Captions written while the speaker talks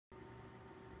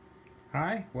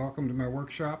Hi, welcome to my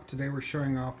workshop. Today we're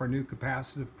showing off our new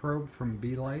capacitive probe from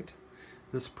Belite.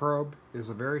 This probe is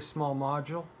a very small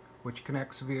module which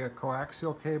connects via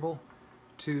coaxial cable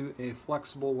to a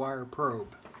flexible wire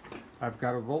probe. I've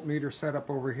got a voltmeter set up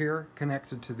over here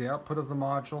connected to the output of the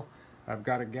module. I've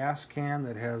got a gas can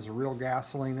that has real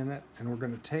gasoline in it, and we're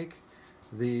going to take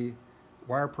the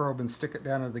wire probe and stick it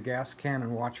down into the gas can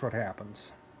and watch what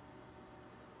happens.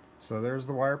 So there's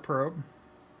the wire probe.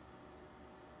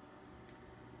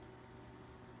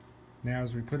 Now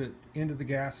as we put it into the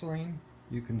gasoline,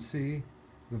 you can see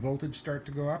the voltage start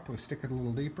to go up. We stick it a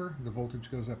little deeper, the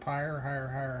voltage goes up higher, higher,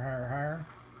 higher, higher,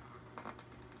 higher.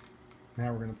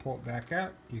 Now we're going to pull it back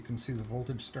out. You can see the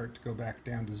voltage start to go back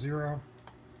down to zero.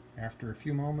 After a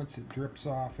few moments it drips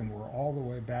off and we're all the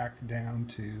way back down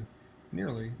to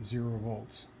nearly 0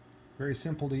 volts. Very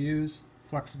simple to use.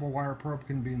 Flexible wire probe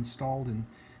can be installed in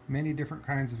many different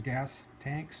kinds of gas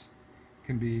tanks.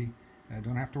 Can be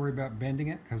don't have to worry about bending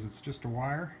it because it's just a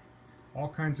wire. All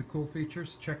kinds of cool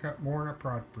features. Check out more in our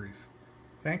product brief.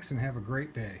 Thanks and have a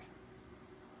great day.